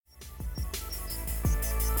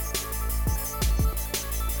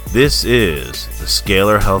This is the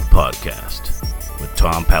Scalar Health Podcast with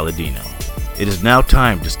Tom Palladino. It is now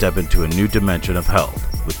time to step into a new dimension of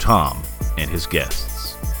health with Tom and his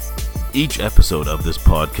guests. Each episode of this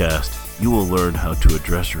podcast, you will learn how to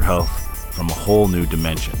address your health from a whole new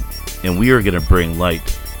dimension. And we are going to bring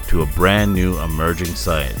light to a brand new emerging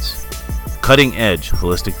science, cutting-edge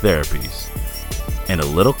holistic therapies, and a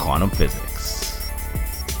little quantum physics.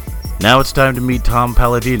 Now it's time to meet Tom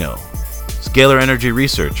Palladino, scalar energy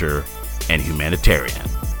researcher and humanitarian.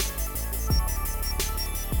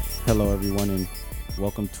 Hello, everyone, and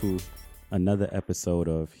welcome to another episode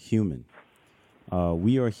of Human.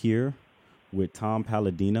 We are here with Tom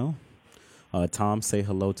Palladino. Tom, say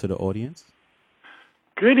hello to the audience.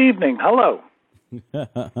 Good evening. Hello.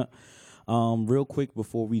 Real quick,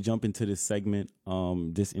 before we jump into this segment,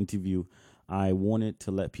 this interview, I wanted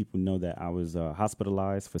to let people know that I was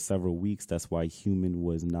hospitalized for several weeks. That's why Human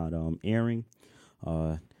was not airing.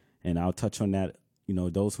 And I'll touch on that. You know,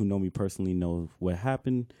 those who know me personally know what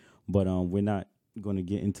happened, but we're not going to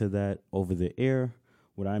get into that over the air.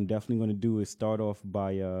 What I'm definitely going to do is start off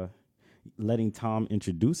by letting Tom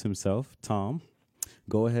introduce himself. Tom,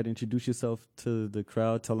 go ahead and introduce yourself to the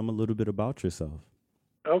crowd. Tell them a little bit about yourself.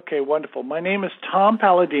 Okay, wonderful. My name is Tom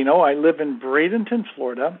Palladino. I live in Bradenton,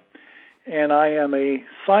 Florida, and I am a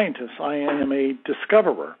scientist. I am a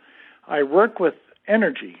discoverer. I work with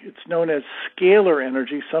energy. It's known as scalar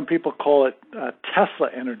energy. Some people call it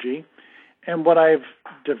Tesla energy. And what I've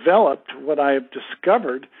developed, what I've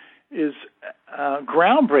discovered, is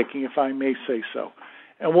groundbreaking, if I may say so.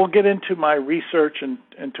 And we'll get into my research and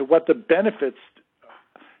to what the benefits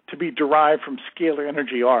to be derived from scalar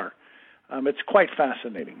energy are. It's quite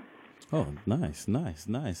fascinating. Oh, nice.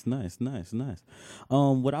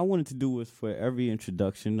 What I wanted to do was, for every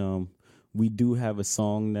introduction, we do have a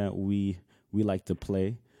song that we like to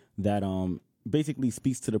play that basically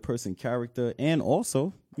speaks to the person character and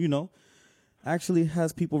also, you know, actually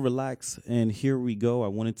has people relax. And here we go. I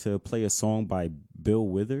wanted to play a song by Bill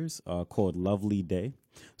Withers called Lovely Day.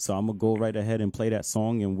 So I'm going to go right ahead and play that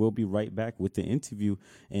song, and we'll be right back with the interview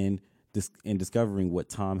and discovering what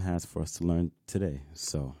Tom has for us to learn today.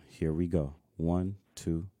 So here we go. 1,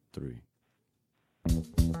 2, 3.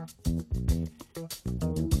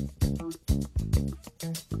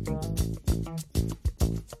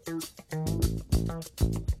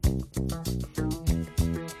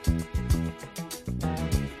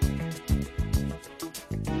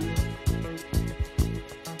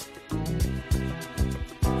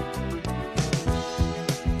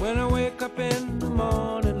 When I wake up in the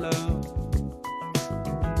morning, love,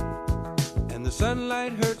 and the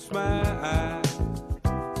sunlight hurts my eyes,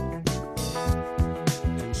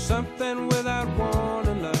 and something without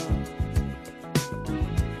warning, love,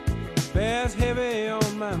 bears heavy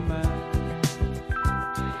on my mind.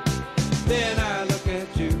 Then I look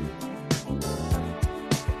at you,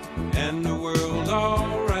 and the world's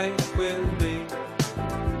alright with me.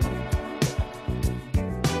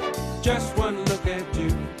 Just one look at you,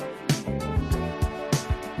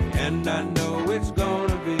 and I know it's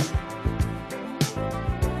gonna be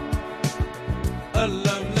a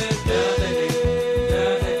lovely day.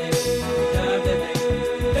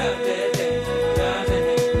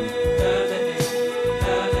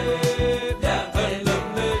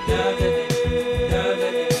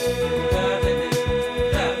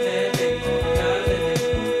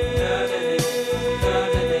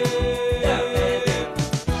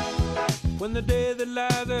 When the day that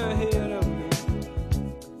lies ahead of me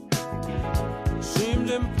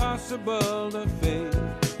seems impossible to face,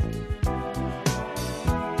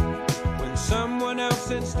 when someone else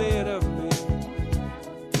instead of me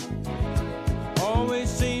always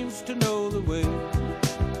seems to know the way,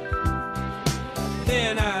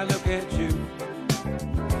 then I look at you,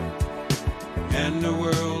 and the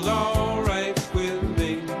world's alright with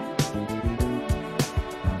me.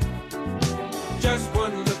 Just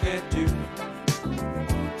one look at you,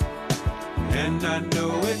 and I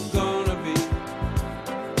know it's gonna be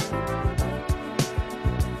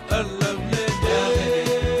a lovely day.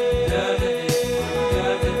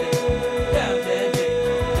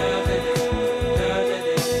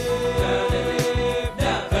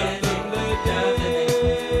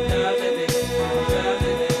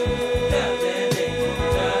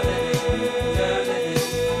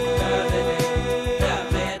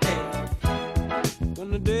 When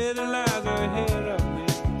the day that lies ahead of me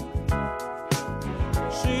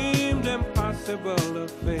seems impossible to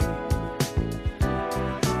face,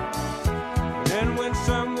 and when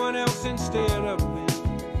someone else instead of me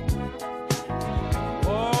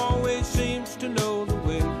always seems to know the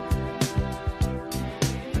way,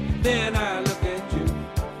 then I look at you,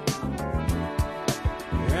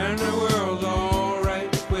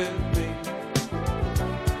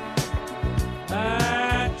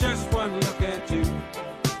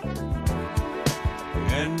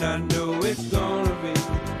 and I know it's gonna be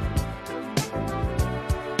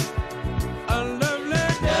a lovely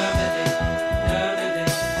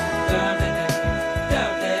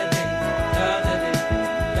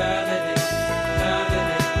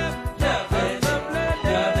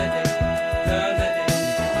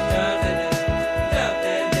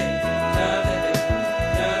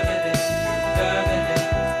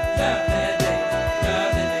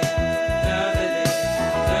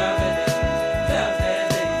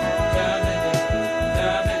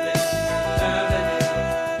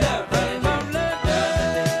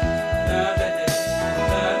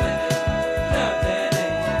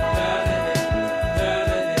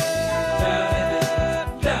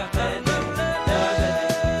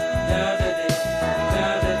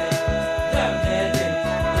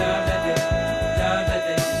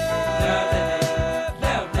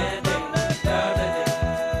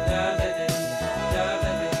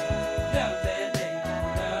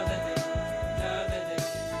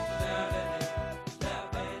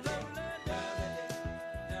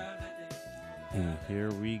And here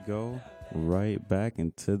we go, right back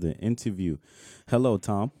into the interview. Hello,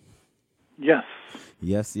 Tom. Yes.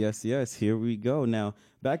 Yes. Here we go. Now,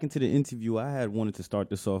 back into the interview, I had wanted to start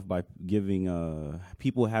this off by giving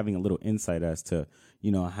people having a little insight as to,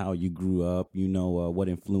 how you grew up, what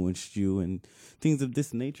influenced you and things of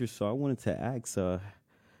this nature. So I wanted to ask,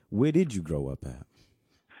 where did you grow up at?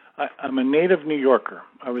 I'm a native New Yorker.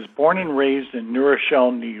 I was born and raised in New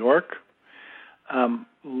Rochelle, New York. I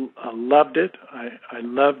loved it. I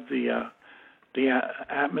loved the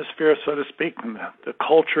atmosphere, so to speak, and the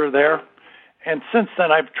culture there. And since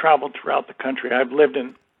then, I've traveled throughout the country. I've lived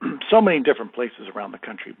in so many different places around the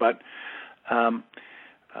country. But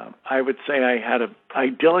I would say I had an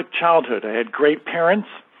idyllic childhood. I had great parents,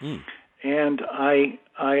 and I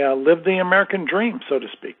lived the American dream, so to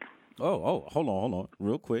speak. Oh, hold on,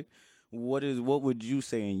 real quick. What would you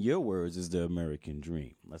say in your words is the American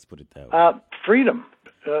dream? Let's put it that way. Freedom.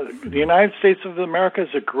 The United States of America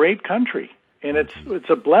is a great country, and it's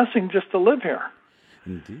a blessing just to live here.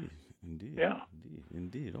 Indeed. Yeah.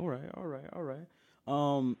 Indeed. All right.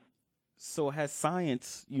 So has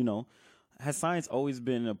science always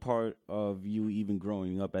been a part of you, even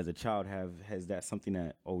growing up as a child? Has that something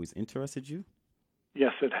that always interested you?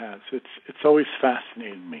 Yes, it has. It's always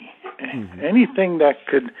fascinated me. Anything that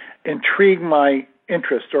could intrigue my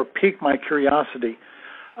interest or pique my curiosity,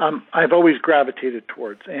 I've always gravitated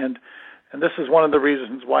towards. And this is one of the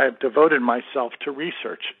reasons why I've devoted myself to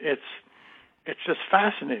research. It's just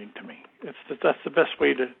fascinating to me. That's the best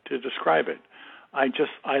way to describe it.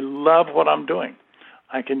 I love what I'm doing.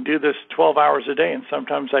 I can do this 12 hours a day, and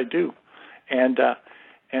sometimes I do. And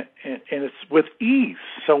it's with ease.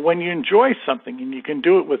 So when you enjoy something and you can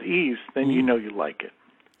do it with ease, then you know you like it.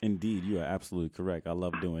 Indeed, you are absolutely correct. I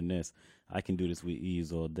love doing this. I can do this with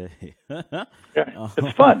ease all day. Yeah,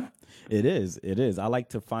 it's fun. It is. I like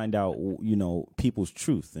to find out, people's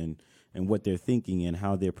truth and what they're thinking and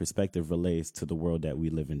how their perspective relates to the world that we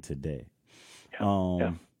live in today.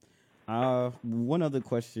 Yeah. One other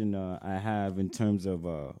question I have in terms of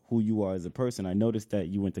who you are as a person. I noticed that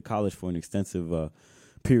you went to college for an extensive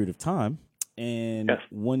period of time, and yes.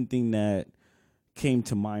 One thing that came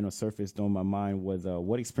to mind or surfaced on my mind was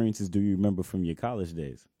what experiences do you remember from your college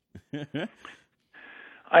days?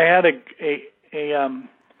 I had a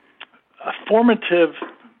formative,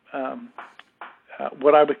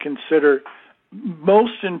 what I would consider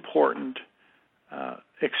most important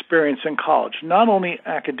experience in college, not only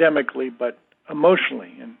academically but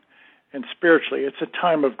emotionally and spiritually. It's a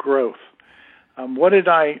time of growth. What did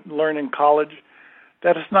I learn in college?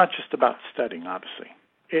 That it's not just about studying, obviously.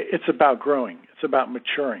 It's about growing. It's about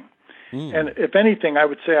maturing. And if anything, I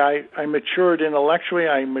would say I matured intellectually.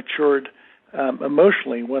 I matured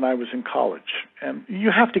emotionally when I was in college. And you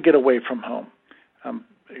have to get away from home,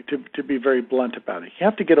 to be very blunt about it. You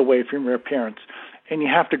have to get away from your parents, and you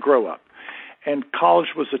have to grow up. And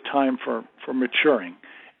college was a time for maturing.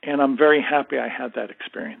 And I'm very happy I had that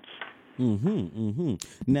experience.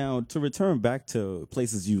 Now, to return back to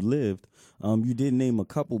places you lived, you did name a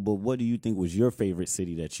couple, but what do you think was your favorite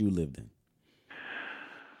city that you lived in?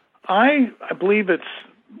 I believe it's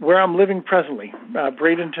where I'm living presently,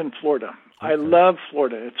 Bradenton, Florida. Okay. I love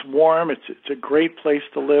Florida. It's warm. It's a great place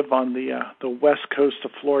to live on the west coast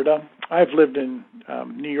of Florida. I've lived in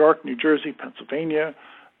New York, New Jersey, Pennsylvania,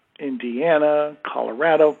 Indiana,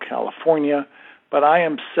 Colorado, California, but I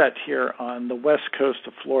am set here on the west coast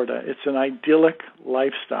of Florida. It's an idyllic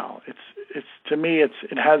lifestyle. It's to me, it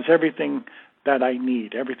has everything that I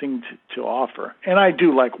need, everything to offer, and I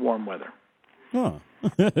do like warm weather. Huh.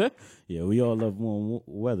 Yeah, we all love warm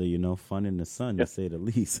weather, fun in the sun, to say the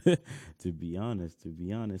least. To be honest.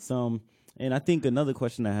 And I think another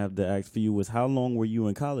question I have to ask for you was, how long were you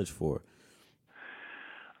in college for?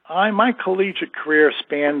 My collegiate career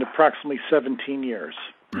spanned approximately 17 years,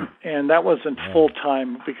 and that wasn't full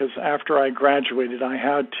time because after I graduated, I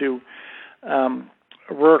had to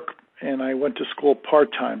work, and I went to school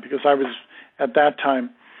part time because I was at that time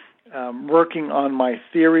working on my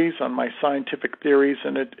theories, on my scientific theories,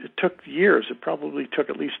 and it took years. It probably took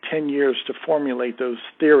at least 10 years to formulate those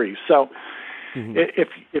theories. So, if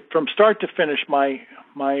from start to finish, my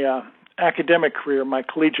academic career, my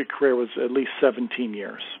collegiate career was at least 17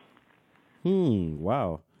 years.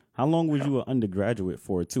 Wow. How long was you an undergraduate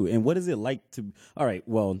for, too? And what is it like to? All right.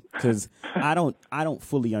 Well, because I don't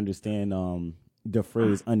fully understand the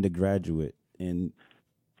phrase undergraduate, and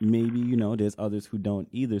maybe there's others who don't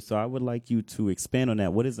either. So I would like you to expand on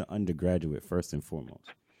that. What is an undergraduate first and foremost?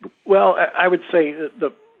 Well, I would say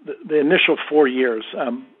the initial 4 years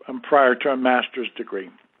prior to a master's degree,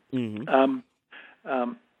 and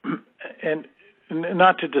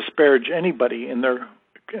not to disparage anybody in their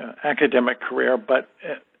academic career, but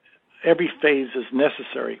every phase is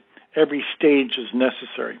necessary. Every stage is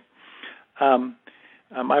necessary.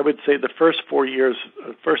 I would say the first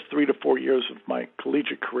 3 to 4 years of my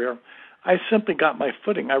collegiate career, I simply got my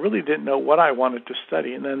footing. I really didn't know what I wanted to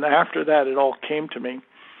study. And then after that, it all came to me.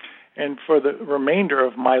 And for the remainder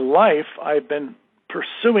of my life, I've been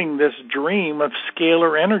pursuing this dream of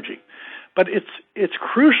scalar energy. But it's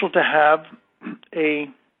crucial to have a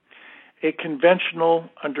conventional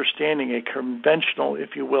understanding, a conventional,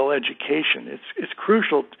 if you will, education. It's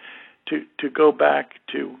crucial to go back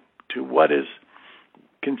to what is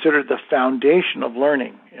considered the foundation of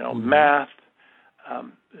learning. Math,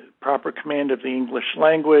 proper command of the English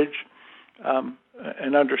language,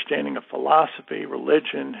 an understanding of philosophy,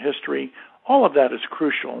 religion, history. All of that is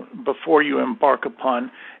crucial before you embark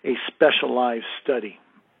upon a specialized study.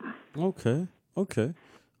 Okay.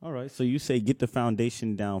 All right. So you say get the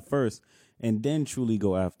foundation down first and then truly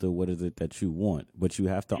go after what is it that you want. But you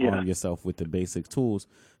have to arm yourself with the basic tools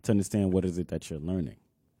to understand what is it that you're learning.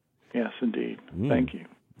 Yes, indeed. Thank you.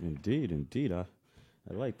 Indeed. I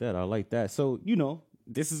like that. So,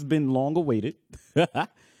 this has been long awaited. I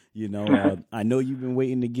know you've been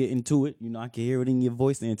waiting to get into it. I can hear it in your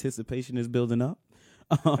voice. The anticipation is building up.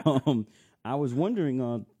 I was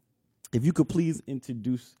wondering if you could please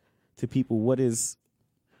introduce to people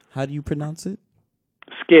how do you pronounce it?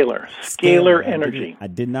 Scalar energy. I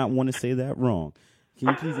did not want to say that wrong. Can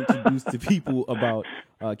you please introduce to people about,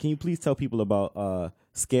 can you please tell people about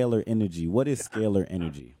scalar energy? What is scalar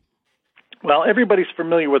energy? Well, everybody's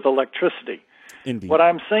familiar with electricity. Indeed. What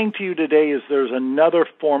I'm saying to you today is there's another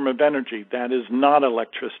form of energy that is not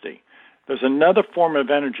electricity. There's another form of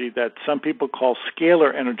energy that some people call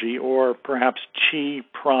scalar energy, or perhaps chi,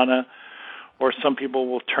 prana, or some people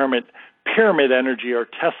will term it pyramid energy or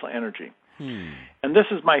Tesla energy. And this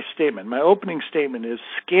is my statement. My opening statement is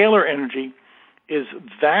scalar energy is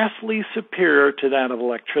vastly superior to that of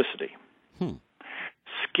electricity.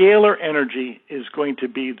 Scalar energy is going to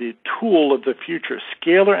be the tool of the future.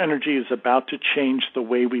 Scalar energy is about to change the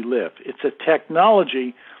way we live. It's a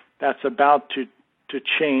technology that's about to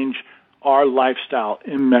change our lifestyle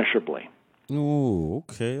immeasurably. Oh,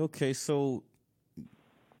 okay. So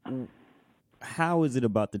how is it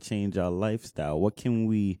about to change our lifestyle? What can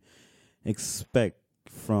we expect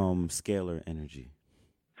from scalar energy?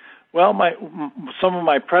 Well, some of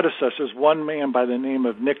my predecessors, one man by the name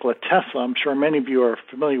of Nikola Tesla, I'm sure many of you are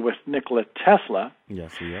familiar with Nikola Tesla.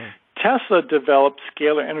 Yes, we are. Tesla developed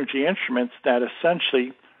scalar energy instruments that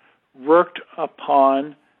essentially worked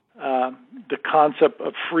upon the concept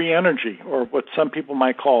of free energy, or what some people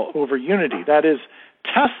might call over unity. That is,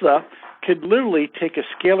 Tesla could literally take a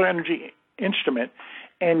scalar energy instrument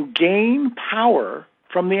and gain power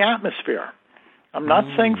from the atmosphere. I'm not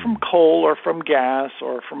saying from coal or from gas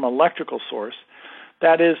or from electrical source.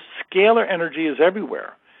 That is, scalar energy is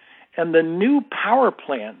everywhere. And the new power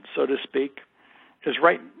plant, so to speak, is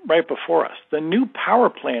right before us. The new power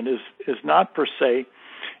plant is not per se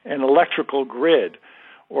an electrical grid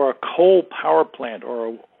or a coal power plant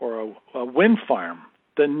or a wind farm.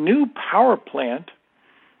 The new power plant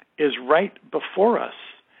is right before us.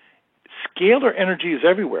 Scalar energy is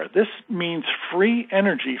everywhere. This means free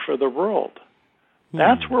energy for the world.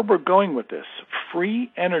 That's where we're going with this, free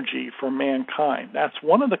energy for mankind. That's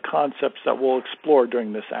one of the concepts that we'll explore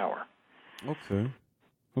during this hour.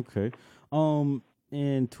 Okay.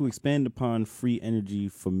 And to expand upon free energy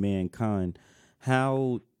for mankind,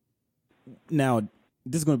 now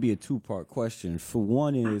this is going to be a two-part question. For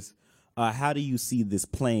one is, How do you see this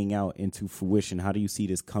playing out into fruition? How do you see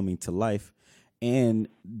this coming to life? And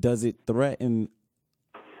does it threaten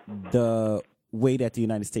the way that the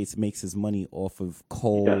United States makes its money off of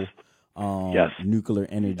coal, nuclear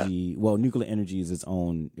energy? Well, nuclear energy is its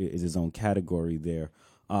own category there.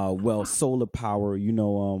 Solar power,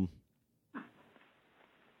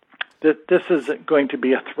 This is going to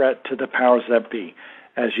be a threat to the powers that be,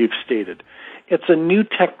 as you've stated. It's a new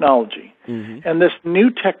technology, and this new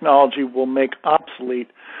technology will make obsolete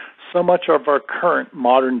so much of our current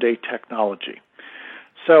modern-day technology.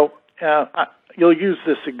 So you'll use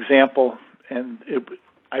this example, and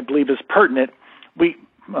I believe is pertinent.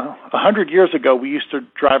 100 years ago, we used to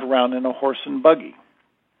drive around in a horse and buggy.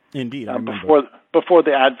 Indeed, I remember. Before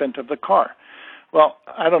the advent of the car. Well,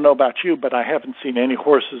 I don't know about you, but I haven't seen any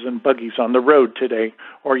horses and buggies on the road today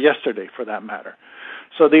or yesterday, for that matter.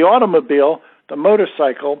 So the automobile, the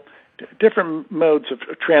motorcycle, different modes of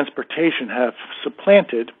transportation have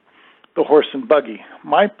supplanted the horse and buggy.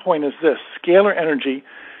 My point is this: scalar energy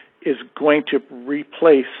is going to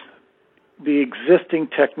replace the existing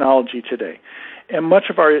technology today. And much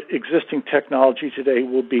of our existing technology today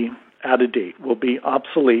will be out of date, will be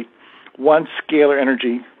obsolete once scalar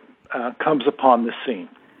energy comes upon the scene.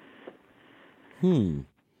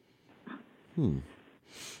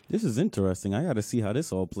 This is interesting. I got to see how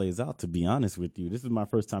this all plays out, to be honest with you. This is my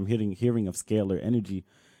first time hearing of scalar energy.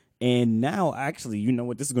 And now, actually, you know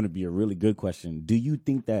what? This is going to be a really good question. Do you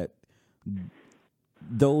think that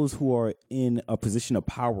those who are in a position of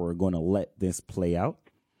power are going to let this play out?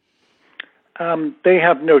 They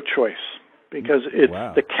have no choice, because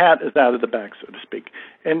the cat is out of the bag, so to speak.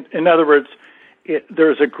 And in other words,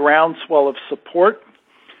 there's a groundswell of support.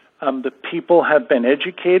 The people have been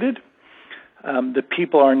educated. The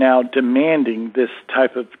people are now demanding this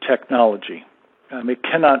type of technology. It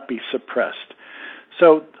cannot be suppressed.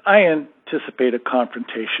 So I anticipate a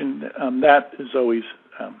confrontation. That is always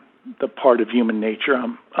the part of human nature.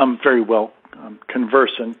 I'm very well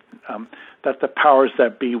conversant that the powers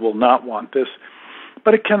that be will not want this,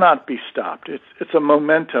 but it cannot be stopped. It's a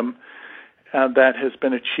momentum that has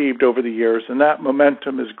been achieved over the years, and that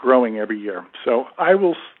momentum is growing every year. So I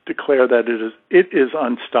will declare that it is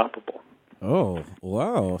unstoppable. Oh,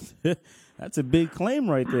 wow. That's a big claim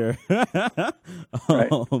right there.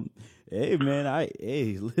 Right. Hey, man,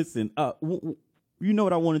 listen, you know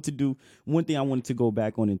what I wanted to do? One thing I wanted to go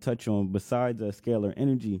back on and touch on, besides scalar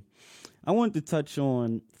energy, I wanted to touch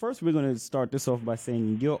on, first we're going to start this off by saying,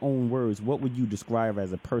 in your own words, what would you describe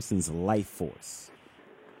as a person's life force?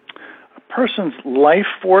 A person's life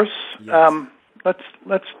force? Yes.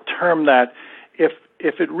 Let's term that.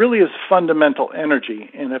 If it really is fundamental energy,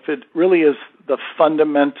 and if it really is the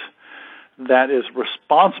fundament that is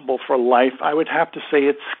responsible for life, I would have to say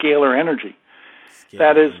it's scalar energy.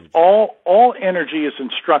 That is, all energy is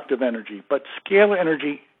instructive energy, but scalar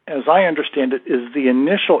energy, as I understand it, is the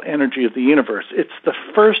initial energy of the universe. It's the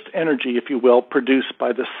first energy, if you will, produced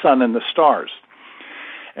by the sun and the stars.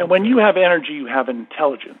 And when you have energy, you have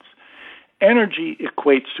intelligence. Energy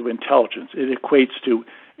equates to intelligence. It equates to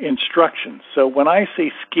instructions. So when I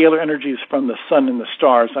say scalar energy is from the sun and the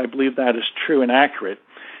stars, I believe that is true and accurate.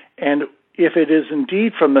 And if it is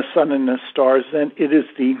indeed from the sun and the stars, then it is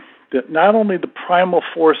not only the primal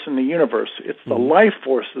force in the universe, it's the life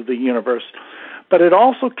force of the universe, but it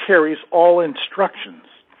also carries all instructions.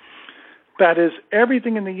 That is,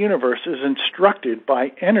 everything in the universe is instructed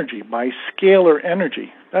by energy, by scalar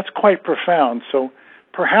energy. That's quite profound. So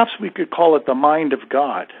perhaps we could call it the mind of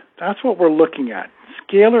God. That's what we're looking at.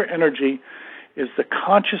 Scalar energy is the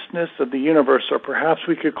consciousness of the universe, or perhaps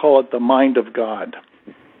we could call it the mind of God.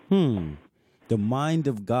 The mind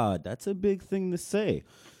of God. That's a big thing to say.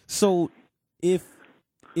 So is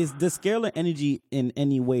the scalar energy in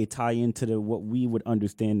any way tie into what we would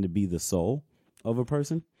understand to be the soul of a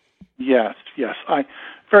person? Yes.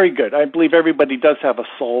 Very good. I believe everybody does have a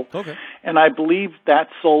soul. Okay. And I believe that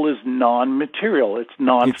soul is non-material. It's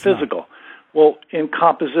non-physical. Well, in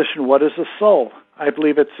composition, what is a soul? I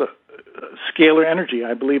believe it's a scalar energy.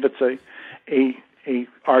 I believe it's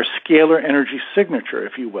our scalar energy signature,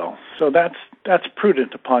 if you will. So that's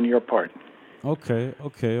prudent upon your part. Okay.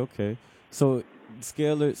 So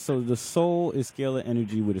the soul is scalar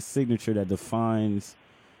energy with a signature that defines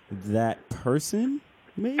that person,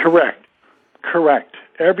 maybe? Correct.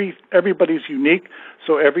 Everybody's unique,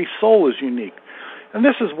 so every soul is unique. And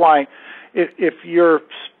this is why if you're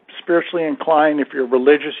spiritually inclined, if you're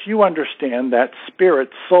religious, you understand that spirit,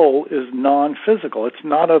 soul, is non-physical. It's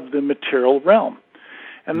not of the material realm.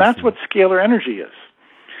 And that's what scalar energy is.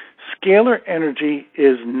 Scalar energy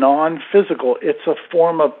is non-physical. It's a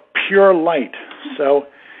form of pure light. So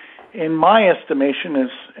in my estimation,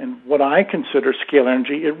 is, and what I consider scalar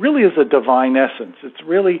energy, it really is a divine essence. It's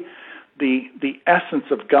really the essence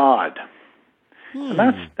of God. And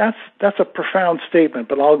that's a profound statement,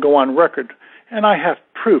 but I'll go on record, and I have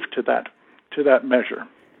proof to that measure.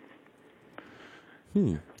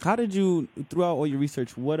 How did you, throughout all your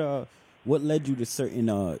research, what led you to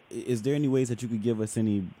certain? Is there any ways that you could give us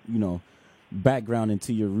any, background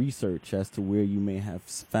into your research as to where you may have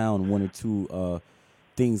found one or two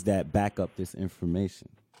things that back up this information?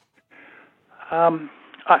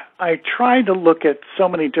 I try to look at so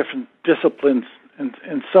many different disciplines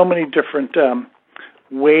and so many different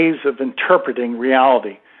ways of interpreting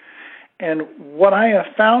reality. And what I have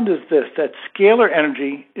found is this, that scalar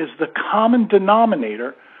energy is the common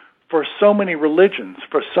denominator for so many religions,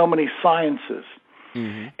 for so many sciences.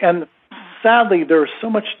 Mm-hmm. And sadly, there's so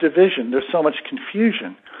much division, there's so much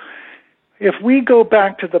confusion. If we go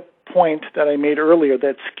back to the point that I made earlier,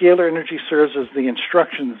 that scalar energy serves as the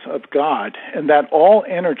instructions of God, and that all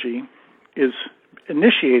energy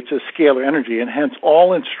initiates as scalar energy, and hence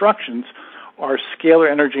all instructions are scalar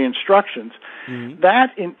energy instructions,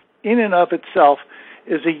 that in and of itself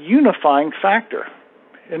is a unifying factor.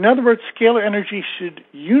 In other words, scalar energy should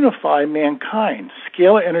unify mankind.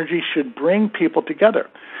 Scalar energy should bring people together.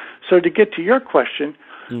 So to get to your question,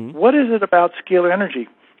 what is it about scalar energy?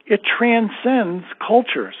 It transcends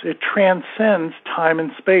cultures. It transcends time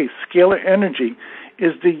and space. Scalar energy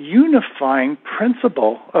is the unifying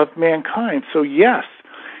principle of mankind. So yes,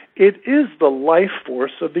 it is the life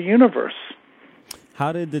force of the universe.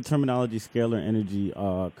 How did the terminology scalar energy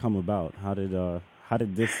come about? How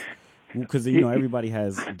did this? Because everybody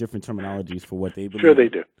has different terminologies for what they believe. Sure, they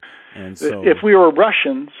do. And so, if we were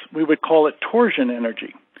Russians, we would call it torsion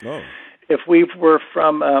energy. Oh. If we were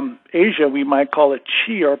from Asia, we might call it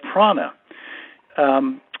chi or prana.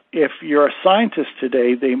 If you're a scientist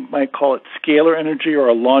today, they might call it scalar energy or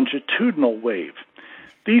a longitudinal wave.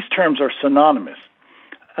 These terms are synonymous.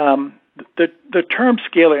 The term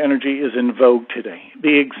scalar energy is in vogue today.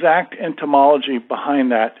 The exact etymology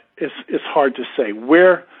behind that is hard to say.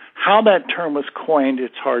 How that term was coined,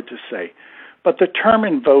 it's hard to say. But the term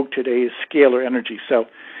in vogue today is scalar energy. So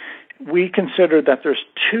we consider that there's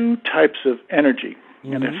two types of energy.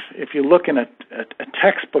 Mm-hmm. And if you look in a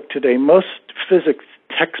textbook today, most physics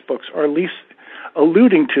textbooks are at least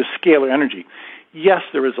alluding to scalar energy. Yes,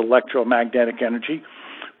 there is electromagnetic energy.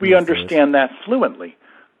 We understand that fluently.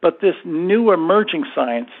 But this new emerging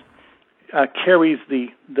science carries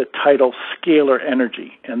the title scalar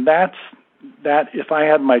energy. And that, if I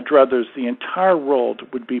had my druthers, the entire world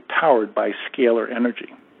would be powered by scalar energy.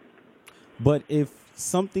 But if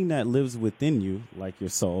something that lives within you, like your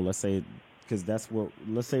soul, let's say, because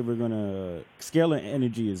let's say scalar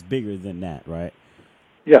energy is bigger than that, right?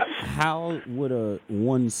 Yes. How would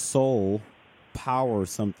one soul power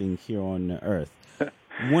something here on the earth?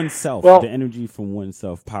 Oneself, the energy from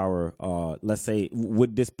oneself power, let's say,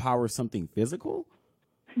 would this power something physical?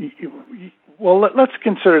 Well, let's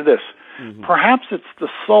consider this. Mm-hmm. Perhaps it's the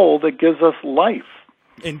soul that gives us life.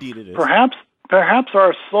 Indeed it is. Perhaps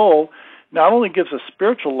our soul not only gives us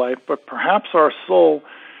spiritual life, but perhaps our soul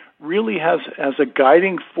really has as a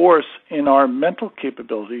guiding force in our mental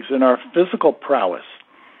capabilities, in our physical prowess.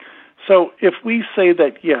 So if we say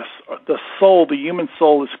that, yes, the human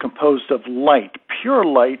soul is composed of light, pure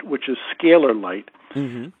light, which is scalar light,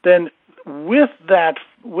 then with that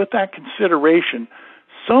consideration,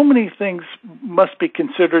 so many things must be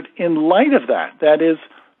considered in light of that. That is,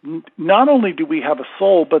 not only do we have a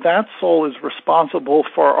soul, but that soul is responsible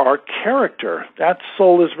for our character. That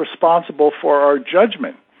soul is responsible for our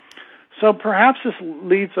judgment. So perhaps this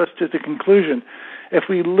leads us to the conclusion, if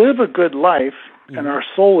we live a good life and our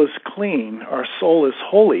soul is clean, our soul is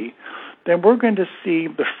holy, then we're going to see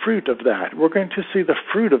the fruit of that. We're going to see the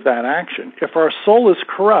fruit of that action. If our soul is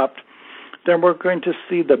corrupt, then we're going to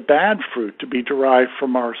see the bad fruit to be derived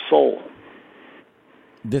from our soul.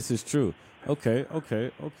 This is true. Okay.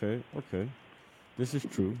 This is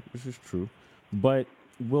true. But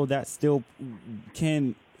will that still,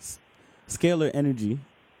 can scalar energy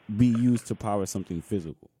be used to power something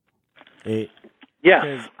physical?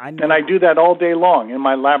 Yes, and I do that all day long in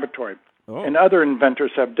my laboratory. Oh. And other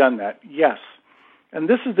inventors have done that, yes. And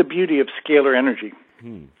this is the beauty of scalar energy.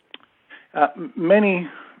 Many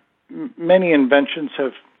inventions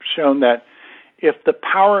have shown that if the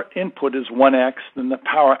power input is 1x, then the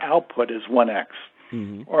power output is 1x.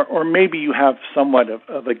 Or maybe you have somewhat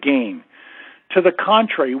of a gain. To the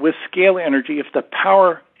contrary, with scalar energy, if the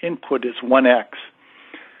power input is 1x,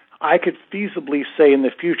 I could feasibly say in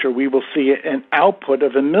the future we will see an output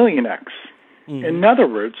of 1,000,000x. In other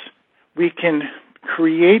words, we can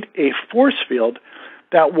create a force field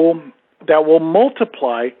that will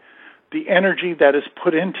multiply the energy that is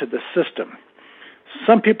put into the system.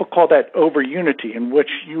 Some people call that over unity, in which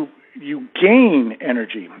you gain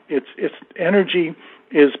energy. It's energy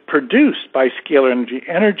is produced by scalar energy.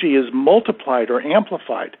 Energy is multiplied or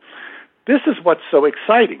amplified. This is what's so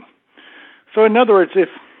exciting. So in other words, if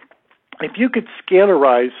you could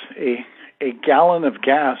scalarize a gallon of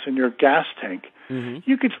gas in your gas tank,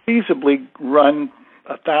 you could feasibly run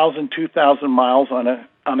 1,000, 2,000 miles on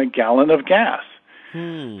a gallon of gas.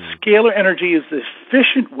 Scalar energy is the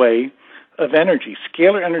efficient way of energy.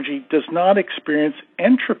 Scalar energy does not experience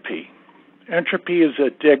entropy. Entropy is a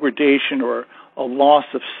degradation or a loss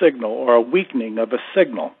of signal or a weakening of a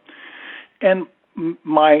signal. And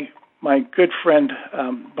my good friend,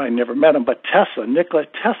 I never met him, but Nikola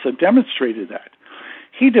Tesla demonstrated that.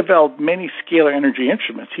 He developed many scalar energy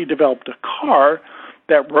instruments. He developed a car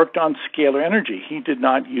that worked on scalar energy. He did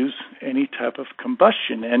not use any type of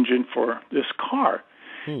combustion engine for this car.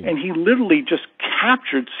 And he literally just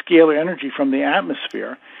captured scalar energy from the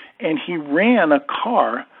atmosphere, and he ran a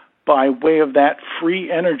car by way of that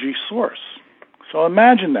free energy source. So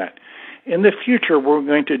imagine that. In the future, we're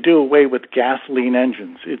going to do away with gasoline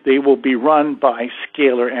engines. They will be run by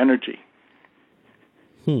scalar energy.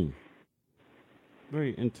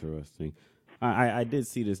 Very interesting. I did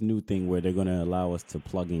see this new thing where they're going to allow us to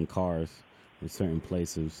plug in cars in certain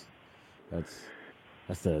places. That's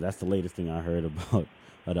the latest thing I heard about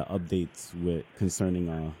the updates with concerning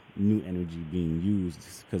new energy being used,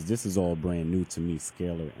 because this is all brand new to me.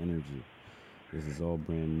 Scalar energy. This is all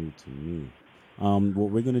brand new to me.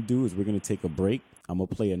 What we're going to do is we're going to take a break. I'm going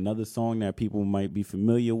to play another song that people might be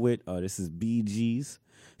familiar with. This is Bee Gees,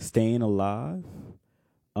 Staying Alive.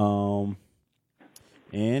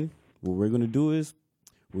 And what we're going to do is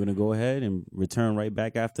we're going to go ahead and return right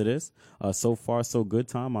back after this. So far, so good,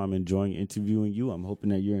 Tom. I'm enjoying interviewing you. I'm hoping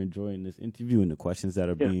that you're enjoying this interview and the questions that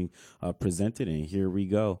are being presented. And here we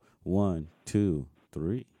go. 1, 2,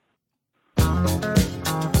 3.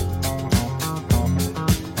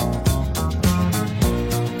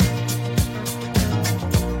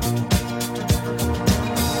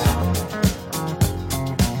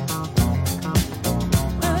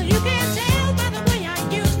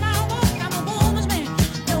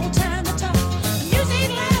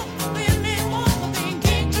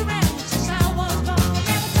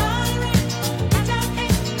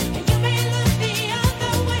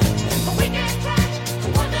 We can try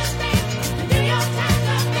to understand.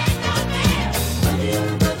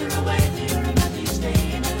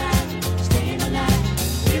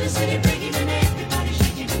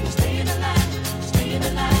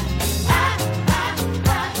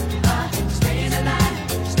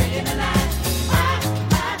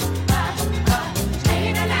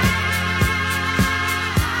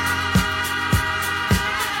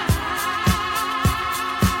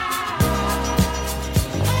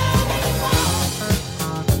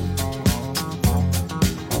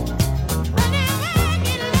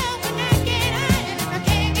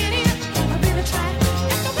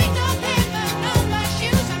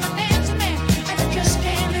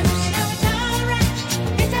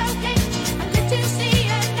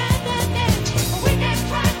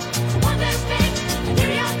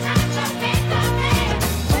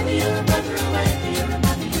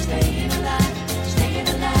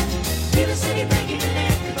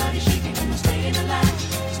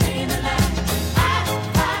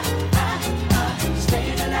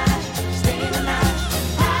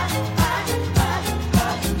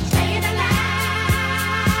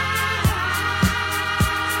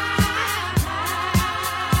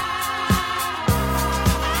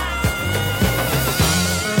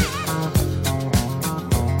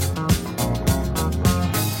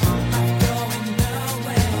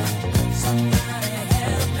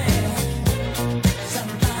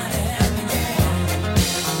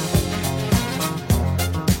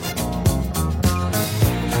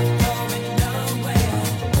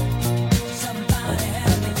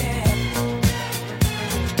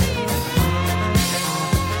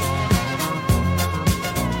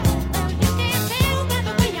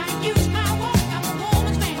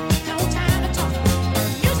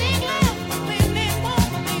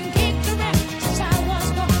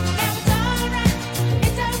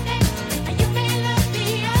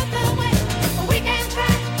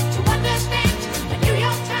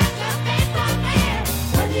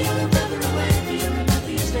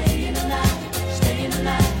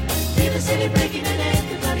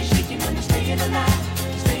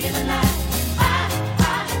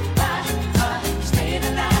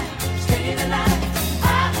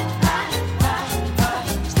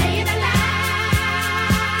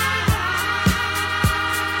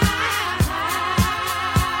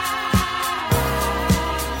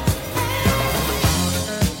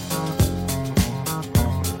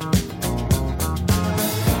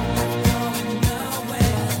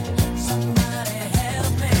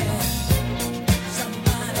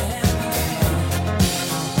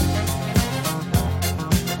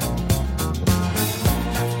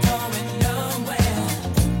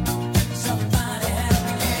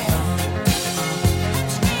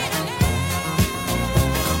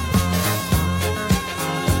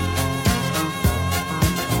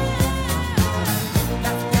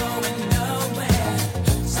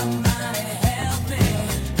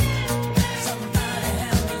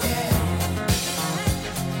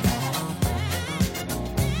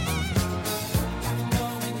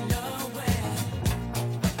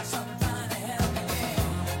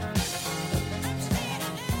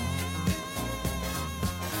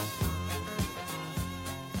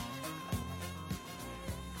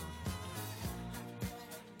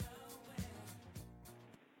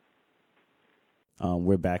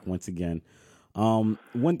 We're back once again.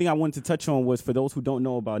 One thing I wanted to touch on was, for those who don't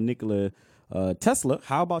know about Nikola Tesla,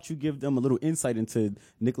 how about you give them a little insight into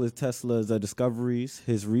Nikola Tesla's discoveries,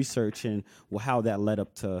 his research, and how that led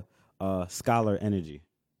up to Scalar Energy?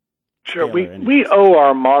 Sure. We owe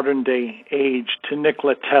our modern day age to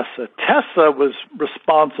Nikola Tesla. Tesla was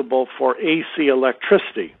responsible for AC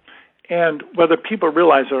electricity. And whether people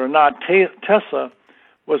realize it or not, Tesla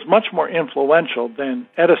was much more influential than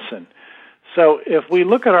Edison. So if we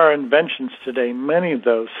look at our inventions today, many of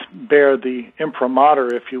those bear the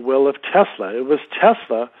imprimatur, if you will, of Tesla. It was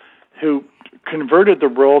Tesla who converted the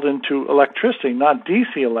world into electricity, not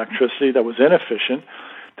DC electricity that was inefficient,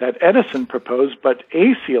 that Edison proposed, but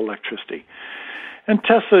AC electricity. And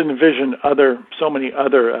Tesla envisioned so many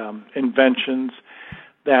other inventions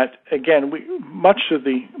that, again, much of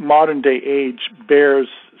the modern day age bears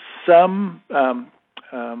some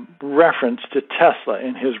reference to Tesla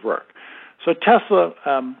in his work. So Tesla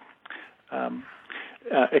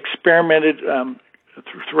experimented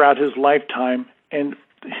throughout his lifetime, and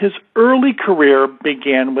his early career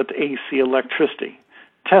began with AC electricity.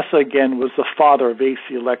 Tesla, again, was the father of AC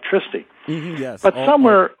electricity. Mm-hmm, yes. But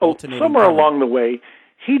somewhere along the way,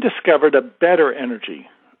 he discovered a better energy,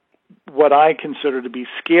 what I consider to be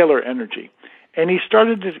scalar energy. And he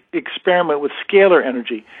started to experiment with scalar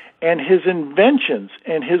energy. And his inventions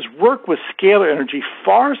and his work with scalar energy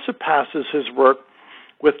far surpasses his work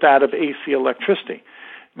with that of AC electricity.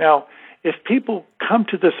 Now, if people come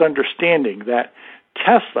to this understanding that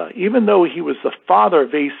Tesla, even though he was the father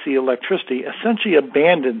of AC electricity, essentially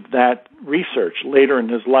abandoned that research later in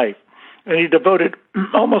his life, and he devoted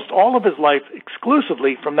almost all of his life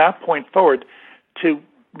exclusively from that point forward to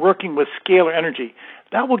working with scalar energy,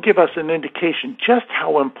 that will give us an indication just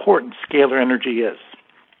how important scalar energy is.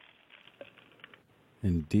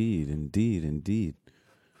 Indeed.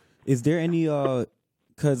 Is there any,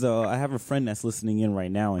 because I have a friend that's listening in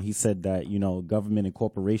right now, and he said that, government and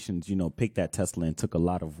corporations, picked that Tesla and took a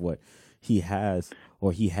lot of what he has,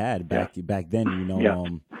 or he had back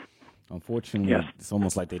then, Unfortunately, it's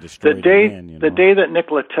almost like they destroyed the day that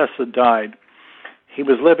Nikola Tesla died, he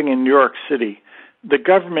was living in New York City. The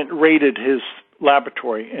government raided his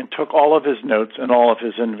laboratory and took all of his notes and all of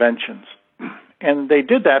his inventions. And they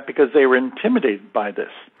did that because they were intimidated by this.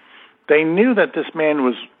 They knew that this man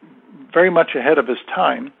was very much ahead of his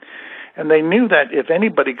time, and they knew that if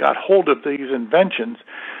anybody got hold of these inventions,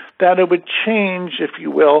 that it would change, if you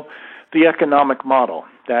will, the economic model,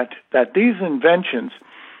 that these inventions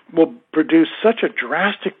will produce such a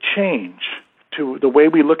drastic change to the way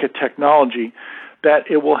we look at technology that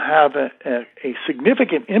it will have a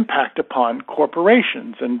significant impact upon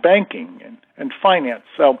corporations and banking and finance.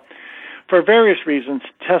 So, for various reasons,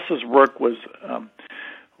 Tesla's work was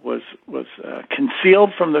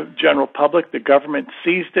concealed from the general public. The government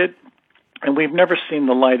seized it, and we've never seen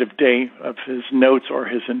the light of day of his notes or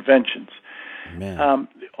his inventions.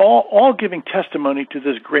 All giving testimony to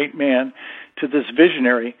this great man, to this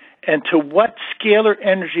visionary, and to what scalar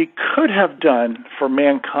energy could have done for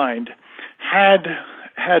mankind had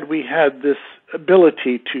we had this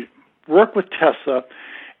ability to work with Tesla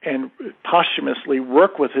and posthumously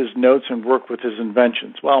work with his notes and work with his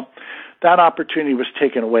inventions. Well, that opportunity was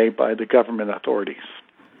taken away by the government authorities.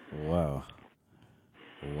 Wow.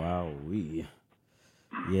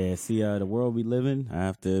 Yeah, see, the world we live in, I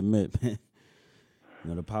have to admit,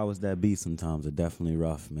 the powers that be sometimes are definitely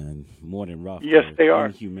rough, man. More than rough. Yes, they are.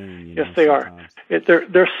 Inhumane, yes, they sometimes are.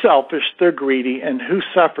 They're selfish, they're greedy, and who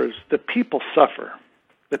suffers? The people suffer.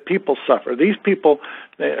 The people suffer. These people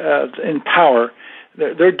in power,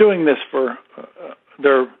 they're doing this for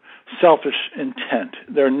their selfish intent.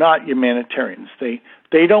 They're not humanitarians. They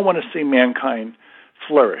don't want to see mankind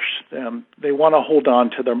flourish. They want to hold on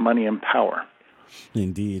to their money and power.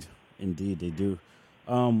 Indeed, they do.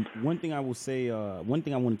 One thing I will say, one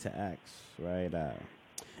thing I wanted to ask, right?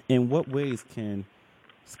 In what ways can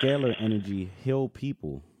scalar energy heal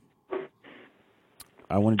people?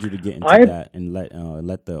 I wanted you to get into that and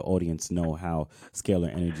let the audience know how scalar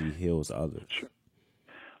energy heals others. Sure.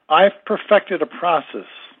 I've perfected a process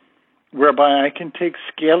whereby I can take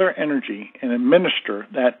scalar energy and administer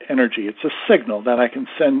that energy. It's a signal that I can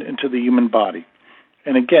send into the human body.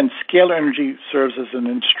 And again, scalar energy serves as an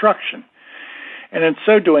instruction. And in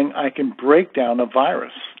so doing, I can break down a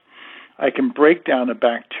virus. I can break down a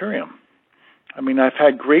bacterium. I mean, I've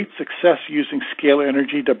had great success using scalar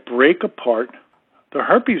energy to break apart the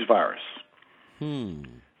herpes virus. I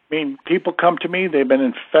mean, people come to me, they've been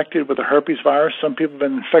infected with the herpes virus. Some people have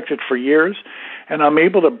been infected for years. And I'm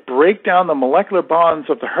able to break down the molecular bonds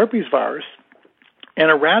of the herpes virus and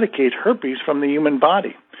eradicate herpes from the human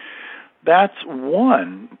body. that's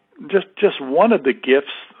just one of the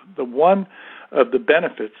gifts, the one of the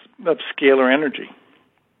benefits of scalar energy.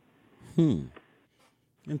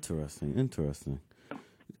 Interesting.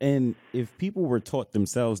 And if people were taught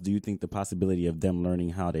themselves, do you think the possibility of them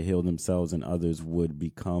learning how to heal themselves and others would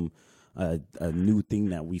become a new thing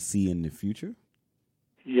that we see in the future?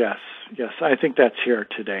 Yes. I think that's here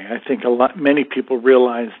today. I think many people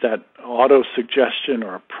realize that auto-suggestion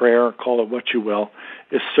or prayer, call it what you will,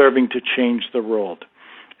 is serving to change the world.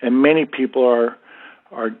 And many people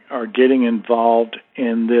are getting involved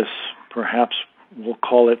in this, perhaps we'll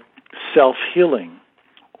call it self-healing,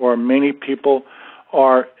 or many people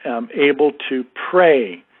are able to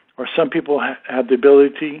pray, or some people have the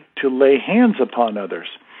ability to lay hands upon others,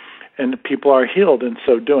 and people are healed in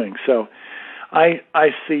so doing. So I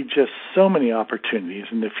see just so many opportunities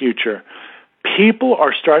in the future. People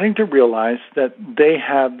are starting to realize that they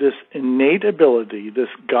have this innate ability, this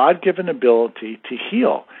God-given ability to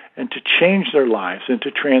heal and to change their lives and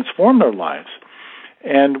to transform their lives.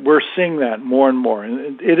 And we're seeing that more and more.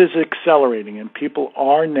 And it is accelerating, and people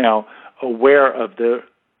are now aware of the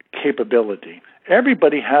capability.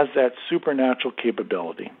 Everybody has that supernatural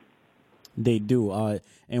capability. They do.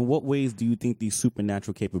 In what ways do you think these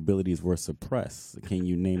supernatural capabilities were suppressed? Can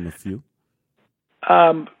you name a few?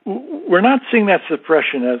 We're not seeing that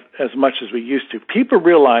suppression as much as we used to. People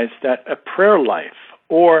realize that a prayer life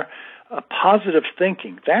or a positive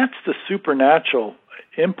thinking, that's the supernatural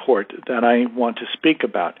import that I want to speak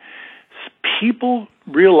about. People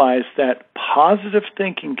realize that positive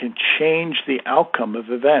thinking can change the outcome of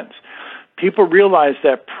events. People realize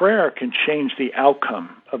that prayer can change the outcome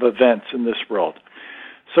of events in this world.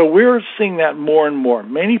 So we're seeing that more and more.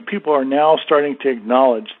 Many people are now starting to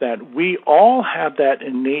acknowledge that we all have that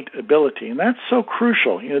innate ability, and that's so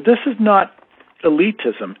crucial. This is not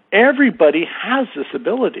elitism. Everybody has this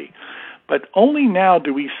ability. But only now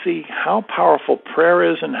do we see how powerful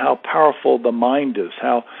prayer is and how powerful the mind is,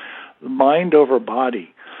 how mind over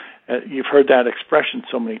body. You've heard that expression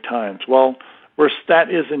so many times. Well, that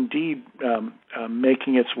is indeed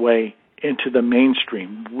making its way into the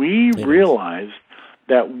mainstream. We realize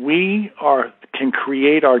that we can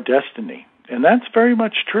create our destiny, and that's very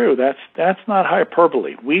much true. That's not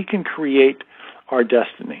hyperbole. We can create our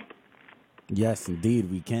destiny. Yes, indeed,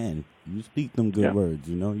 we can. You speak them good words.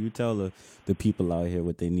 You tell the people out here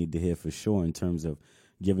what they need to hear for sure in terms of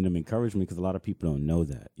giving them encouragement, because a lot of people don't know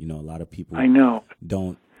that. A lot of people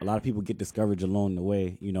don't. A lot of people get discouraged along the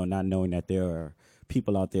way, not knowing that there are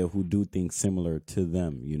people out there who do things similar to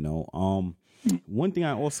them, One thing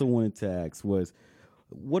I also wanted to ask was,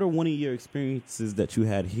 what are one of your experiences that you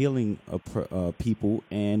had healing people,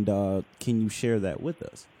 and can you share that with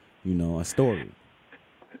us? A story.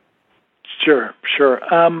 Sure.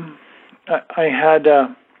 I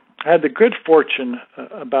had the good fortune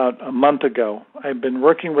about a month ago. I've been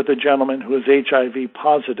working with a gentleman who is HIV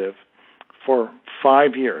positive for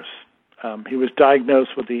 5 years. He was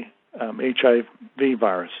diagnosed with the HIV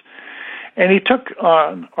virus. And he took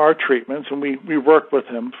on our treatments, and we worked with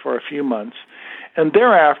him for a few months. And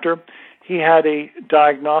thereafter, he had a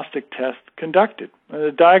diagnostic test conducted. And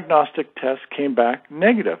the diagnostic test came back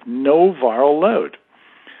negative, no viral load.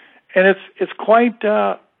 And it's quite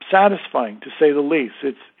satisfying, to say the least.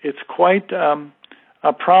 It's quite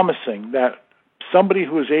promising that somebody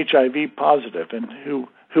who is HIV positive and who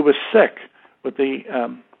was sick with the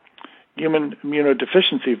human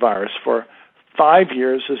immunodeficiency virus for 5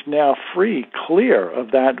 years is now free, clear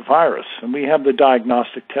of that virus. And we have the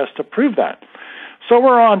diagnostic test to prove that. So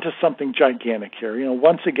we're on to something gigantic here.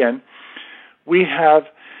 Once again, we have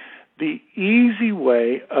the easy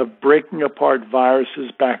way of breaking apart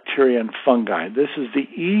viruses, bacteria, and fungi. This is the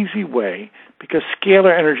easy way because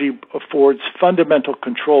scalar energy affords fundamental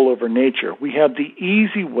control over nature. We have the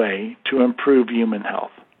easy way to improve human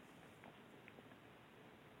health.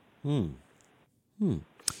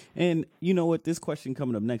 And you know what? This question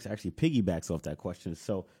coming up next actually piggybacks off that question.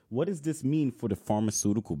 So what does this mean for the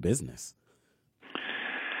pharmaceutical business?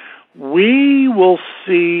 We will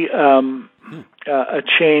see a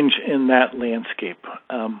change in that landscape.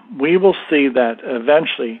 We will see that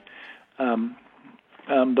eventually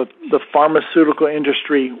the pharmaceutical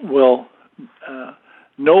industry will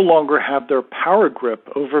no longer have their power grip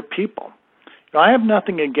over people. I have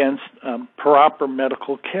nothing against proper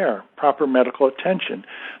medical care, proper medical attention.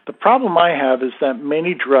 The problem I have is that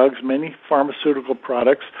many drugs, many pharmaceutical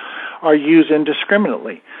products are used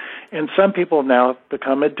indiscriminately. And some people now have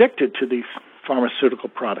become addicted to these pharmaceutical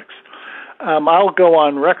products. I'll go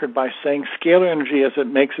on record by saying scalar energy, as it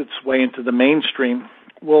makes its way into the mainstream,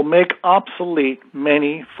 will make obsolete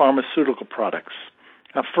many pharmaceutical products.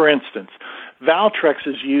 For instance, Valtrex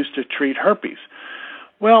is used to treat herpes.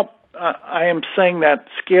 Well, I am saying that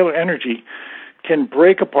scalar energy can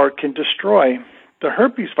break apart, can destroy the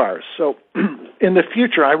herpes virus. So in the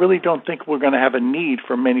future, I really don't think we're going to have a need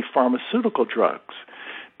for many pharmaceutical drugs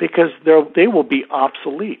because they will be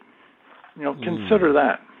obsolete. Consider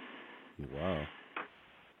that. Wow.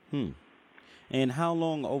 And how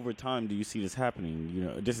long over time do you see this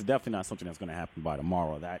happening? This is definitely not something that's going to happen by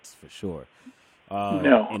tomorrow. That's for sure.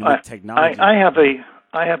 No, and with technology, I have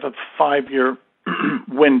a 5-year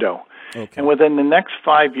window, okay. And within the next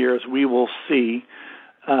 5 years, we will see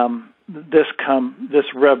this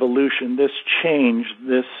revolution, this change,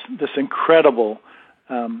 this incredible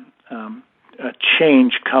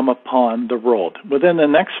change come upon the world. Within the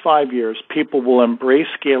next 5 years, people will embrace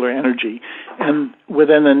scalar energy, and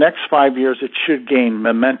within the next 5 years, it should gain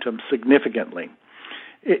momentum significantly.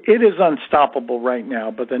 It is unstoppable right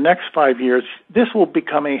now, but the next 5 years, this will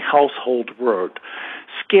become a household word.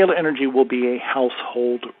 Scalar energy will be a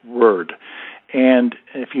household word. And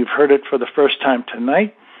if you've heard it for the first time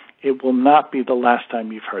tonight, it will not be the last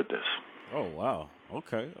time you've heard this. Oh, wow.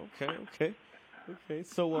 Okay.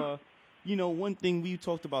 So, one thing we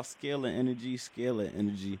talked about scalar energy,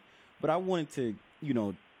 but I wanted to,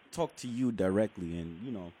 talk to you directly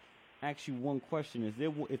and, ask you one question. If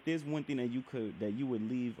there's one thing that you would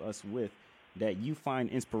leave us with that you find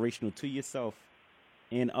inspirational to yourself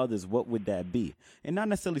and others, what would that be? And not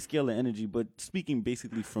necessarily scalar energy, but speaking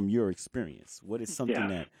basically from your experience. What is something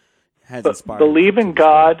that has inspired you? Believe in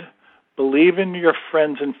God, believe in your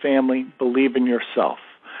friends and family, believe in yourself.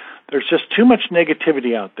 There's just too much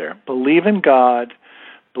negativity out there. Believe in God,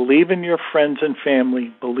 believe in your friends and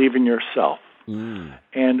family, believe in yourself.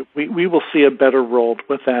 And we will see a better world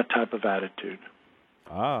with that type of attitude.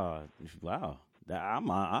 Wow. I'm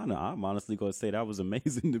honestly going to say that was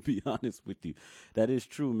amazing, to be honest with you. That is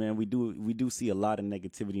true, man. We do see a lot of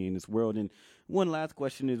negativity in this world. And one last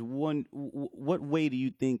question is, what way do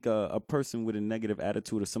you think a person with a negative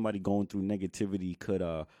attitude or somebody going through negativity could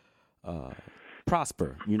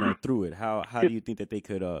prosper, through it? How do you think that they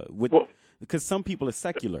could, because some people are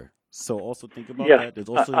secular. So also think about that. There's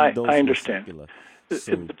also those I understand. Who are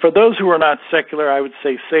secular. So, for those who are not secular, I would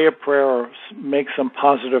say a prayer or make some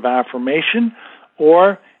positive affirmation.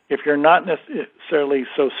 Or if you're not necessarily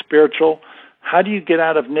so spiritual, how do you get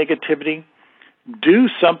out of negativity? Do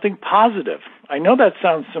something positive. I know that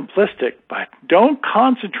sounds simplistic, but don't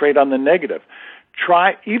concentrate on the negative.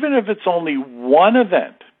 Try, even if it's only one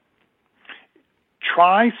event,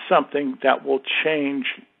 try something that will change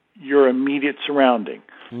your immediate surrounding.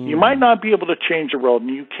 You might not be able to change the world,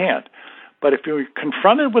 and you can't. But if you're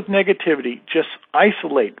confronted with negativity, just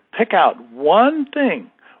isolate. Pick out one thing,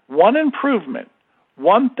 one improvement,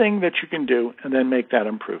 one thing that you can do, and then make that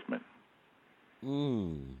improvement.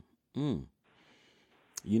 You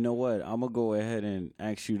know what? I'm going to go ahead and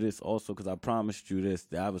ask you this also, because I promised you this.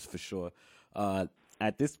 That was for sure.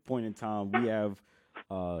 At this point in time, we have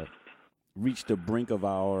reached the brink of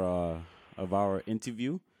our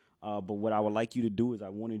interview. But what I would like you to do is I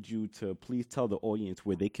wanted you to please tell the audience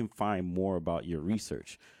where they can find more about your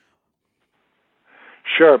research.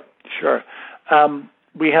 Sure.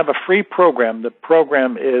 We have a free program. The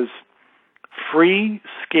program is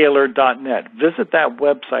freescalar.net. Visit that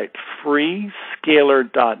website,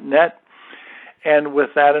 freescalar.net. And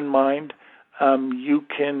with that in mind, you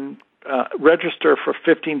can register for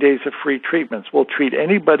 15 days of free treatments. We'll treat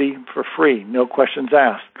anybody for free, no questions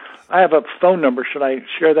asked. I have a phone number. Should I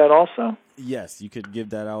share that also? Yes, you could give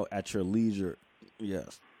that out at your leisure.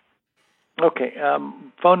 Yes. Okay.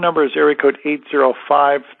 Phone number is area code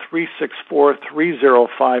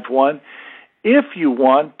 805-364-3051. If you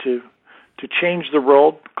want to change the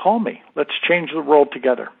world, call me. Let's change the world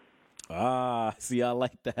together. See, I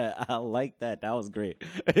like that. That was great.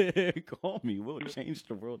 Call me. We'll change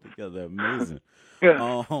the world together. Amazing.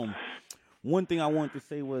 Yeah. One thing I wanted to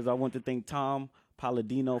say was I want to thank Tom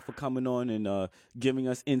Palladino for coming on and giving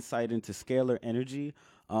us insight into scalar energy.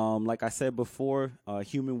 Like I said before,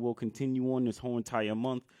 Human will continue on this whole entire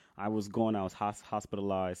month. I was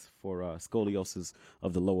hospitalized for scoliosis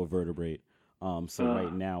of the lower vertebrae.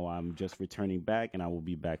 Right now I'm just returning back, and I will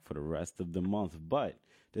be back for the rest of the month. But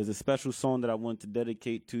there's a special song that I want to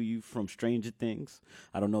dedicate to you from Stranger Things.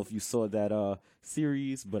 I don't know if you saw that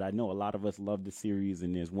series, but I know a lot of us love the series,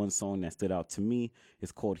 and there's one song that stood out to me.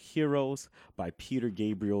 It's called Heroes by Peter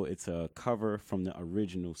Gabriel. It's a cover from the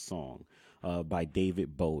original song by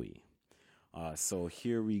David Bowie. So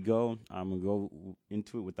here we go. I'm going to go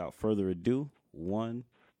into it without further ado. 1,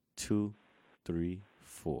 2, 3,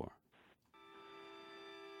 4.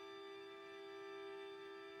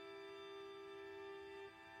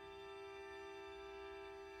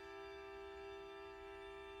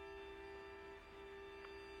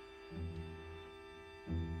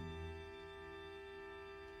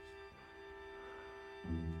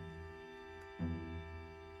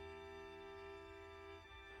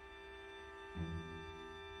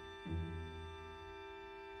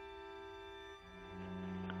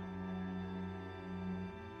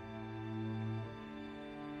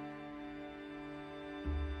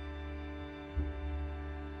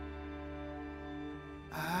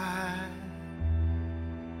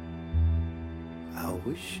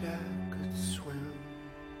 wish I could swim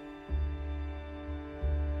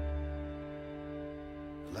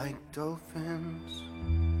like dolphins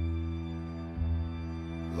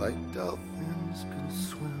can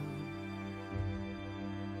swim.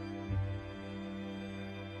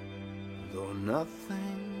 Though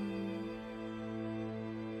nothing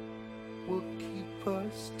will keep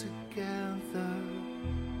us together,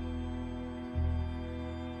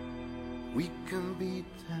 we can beat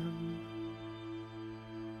them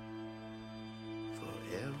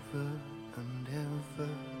forever and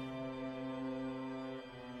ever.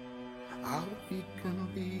 How we can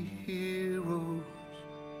be heroes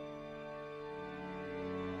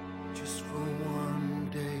just for one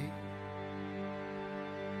day.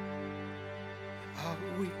 How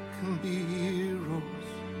we can be heroes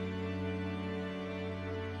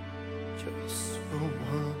just for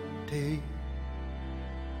one day.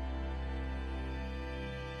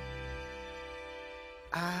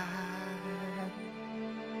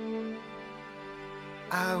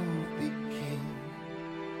 I will be king,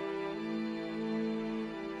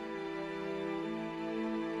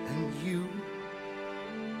 and you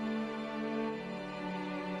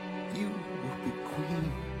will be queen.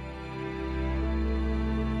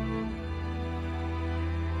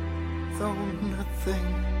 Though nothing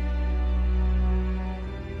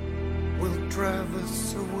will drive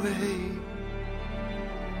us away,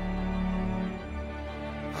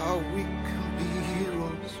 how we can be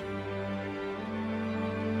heroes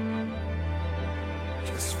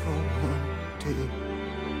just for one day.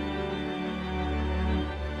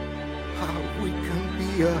 How we can be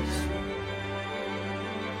us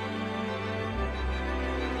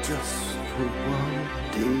just for one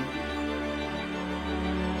day.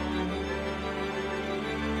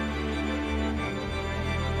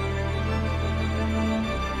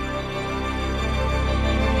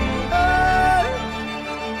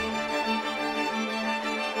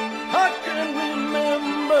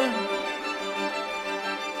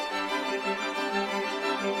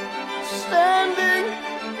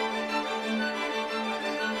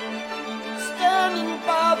 Standing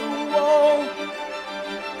by the wall,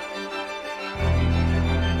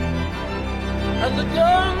 and the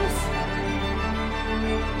guns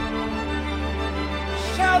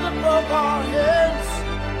shout above our heads,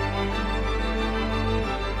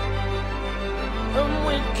 and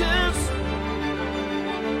we kiss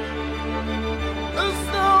as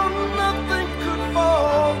though nothing could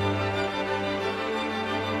fall.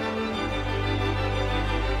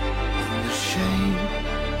 And the shame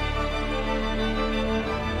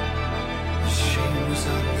was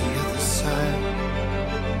on the other side.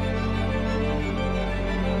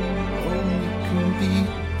 Oh, we can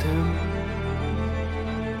beat them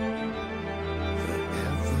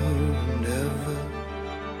forever and ever,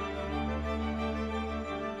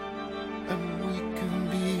 and we can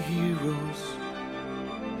be heroes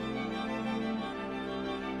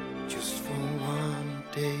just for one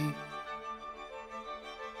day.